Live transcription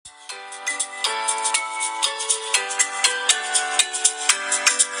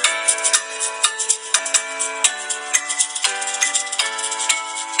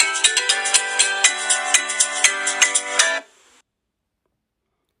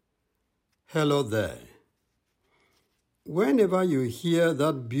Hello there. Whenever you hear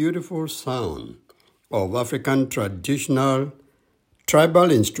that beautiful sound of African traditional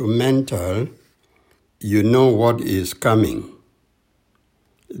tribal instrumental, you know what is coming.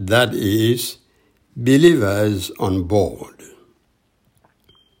 That is, believers on board.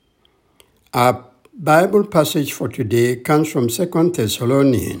 Our Bible passage for today comes from 2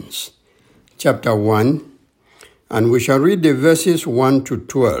 Thessalonians chapter 1, and we shall read the verses 1 to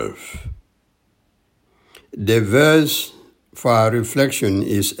 12. The verse for our reflection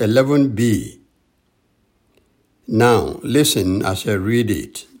is 11b. Now, listen as I read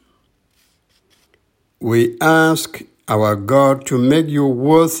it. We ask our God to make you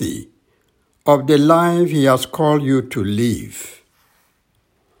worthy of the life He has called you to live.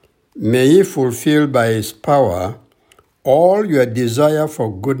 May He fulfill by His power all your desire for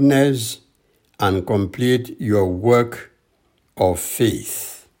goodness and complete your work of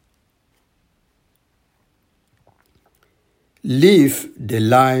faith. Live the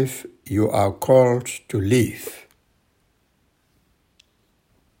life you are called to live.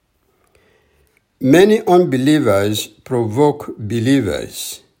 Many unbelievers provoke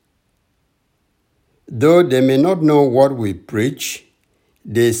believers. Though they may not know what we preach,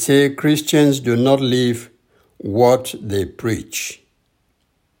 they say Christians do not live what they preach.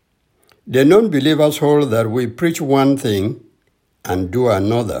 The non-believers hold that we preach one thing and do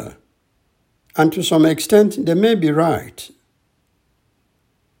another, and to some extent they may be right.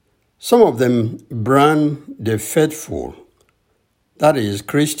 Some of them brand the faithful, that is,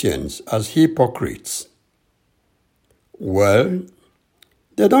 Christians, as hypocrites. Well,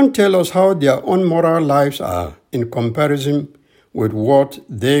 they don't tell us how their own moral lives are in comparison with what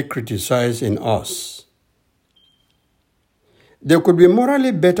they criticize in us. They could be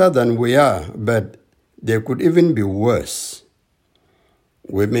morally better than we are, but they could even be worse.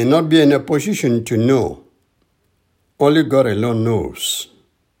 We may not be in a position to know. Only God alone knows.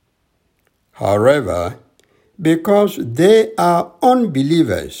 However, because they are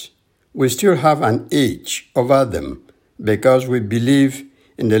unbelievers, we still have an edge over them because we believe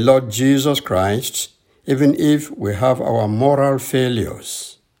in the Lord Jesus Christ, even if we have our moral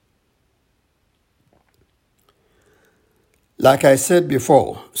failures. Like I said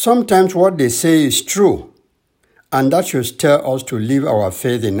before, sometimes what they say is true, and that should stir us to live our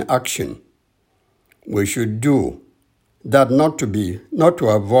faith in action. We should do that not to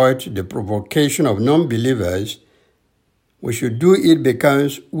avoid the provocation of non-believers. We should do it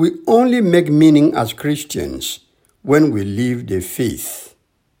because we only make meaning as Christians when we live the faith.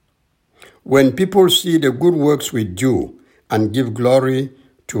 When people see the good works we do and give glory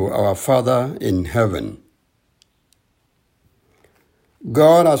to our Father in heaven.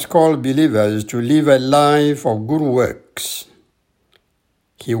 God has called believers to live a life of good works.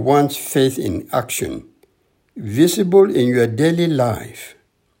 He wants faith in action, visible in your daily life.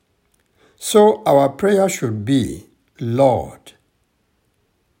 So our prayer should be, Lord,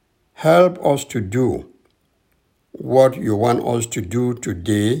 help us to do what you want us to do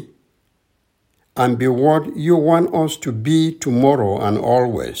today and be what you want us to be tomorrow and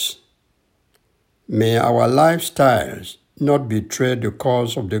always. May our lifestyles not betray the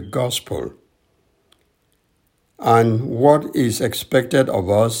cause of the gospel and what is expected of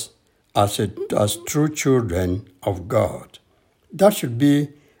us as true children of God. That should be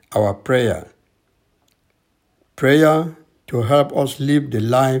our prayer. Prayer to help us live the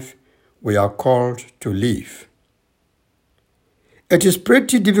life we are called to live. It is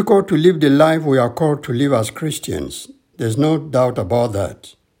pretty difficult to live the life we are called to live as Christians. There's no doubt about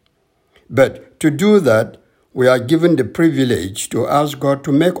that. But to do that, we are given the privilege to ask God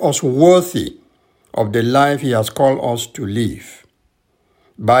to make us worthy of the life He has called us to live.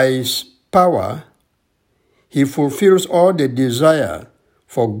 By His power, He fulfills all the desire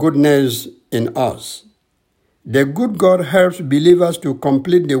for goodness in us. The good God helps believers to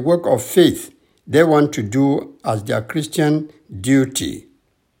complete the work of faith they want to do as their Christian duty.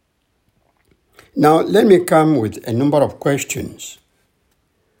 Now, let me come with a number of questions.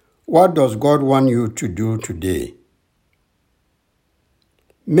 What does God want you to do today?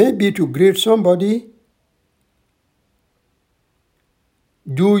 Maybe to greet somebody,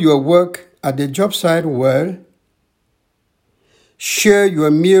 do your work at the job site well, share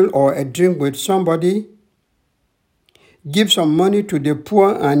your meal or a drink with somebody, give some money to the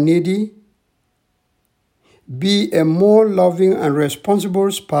poor and needy, be a more loving and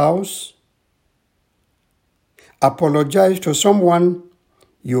responsible spouse, apologize to someone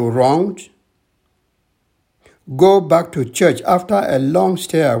you wronged, go back to church after a long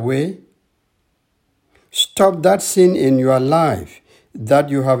stay away, stop that sin in your life that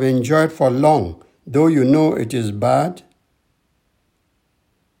you have enjoyed for long, though you know it is bad?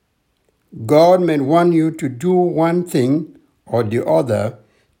 God may want you to do one thing or the other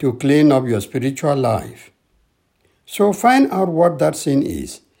to clean up your spiritual life. So find out what that sin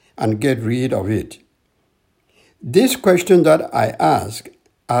is and get rid of it. These questions that I ask,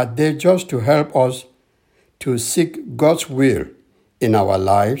 are they just to help us to seek God's will in our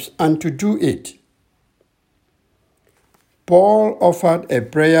lives and to do it? Paul offered a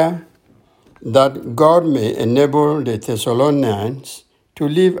prayer that God may enable the Thessalonians to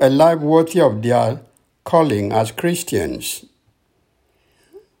live a life worthy of their calling as Christians.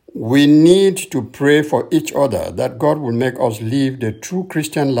 We need to pray for each other that God will make us live the true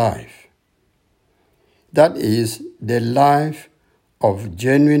Christian life. That is the life of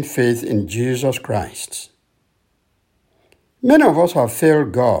genuine faith in Jesus Christ. Many of us have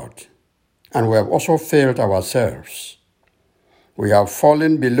failed God, and we have also failed ourselves. We have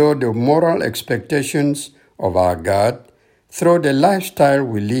fallen below the moral expectations of our God through the lifestyle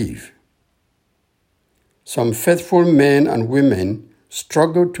we live. Some faithful men and women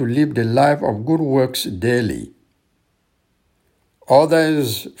struggle to live the life of good works daily.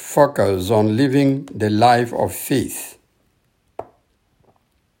 Others focus on living the life of faith.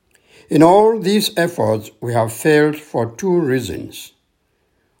 In all these efforts, we have failed for two reasons.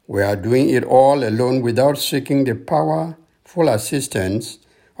 We are doing it all alone without seeking the powerful assistance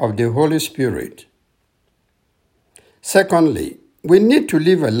of the Holy Spirit. Secondly, we need to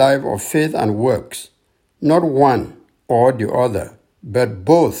live a life of faith and works, not one or the other, but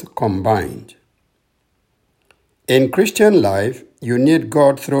both combined. In Christian life, you need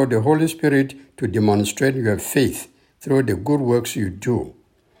God through the Holy Spirit to demonstrate your faith through the good works you do.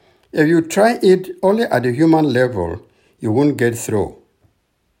 If you try it only at the human level, you won't get through.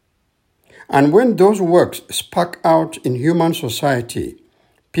 And when those works spark out in human society,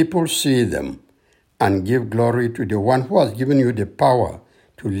 people see them and give glory to the one who has given you the power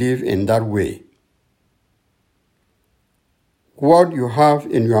to live in that way. What you have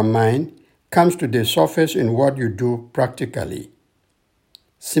in your mind comes to the surface in what you do practically.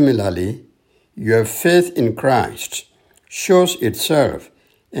 Similarly, your faith in Christ shows itself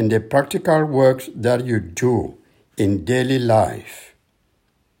in the practical works that you do in daily life.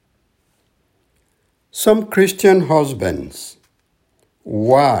 Some Christian husbands,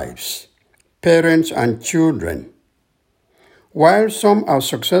 wives, parents, and children, while some are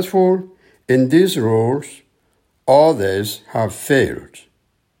successful in these roles, others have failed.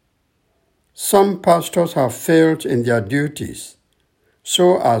 Some pastors have failed in their duties.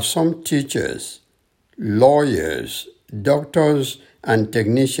 So are some teachers, lawyers, doctors, and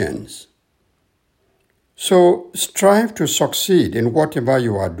technicians. So strive to succeed in whatever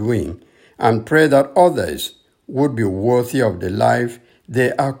you are doing and pray that others would be worthy of the life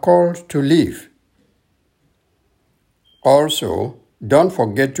they are called to live. Also, don't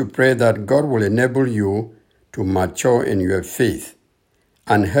forget to pray that God will enable you to mature in your faith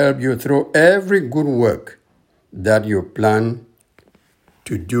and help you through every good work that you plan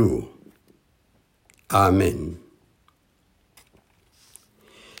to do. Amen.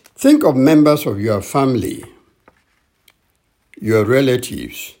 Think of members of your family, your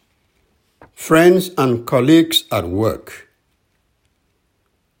relatives, friends and colleagues at work.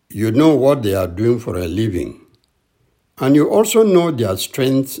 You know what they are doing for a living, and you also know their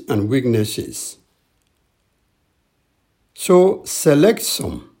strengths and weaknesses. So select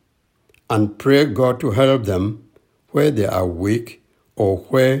some and pray God to help them where they are weak or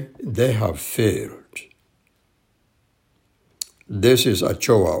where they have failed. This is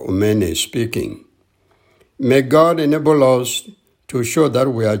Achoa Umene speaking. May God enable us to show that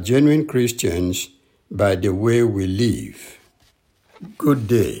we are genuine Christians by the way we live. Good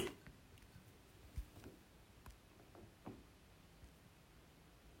day.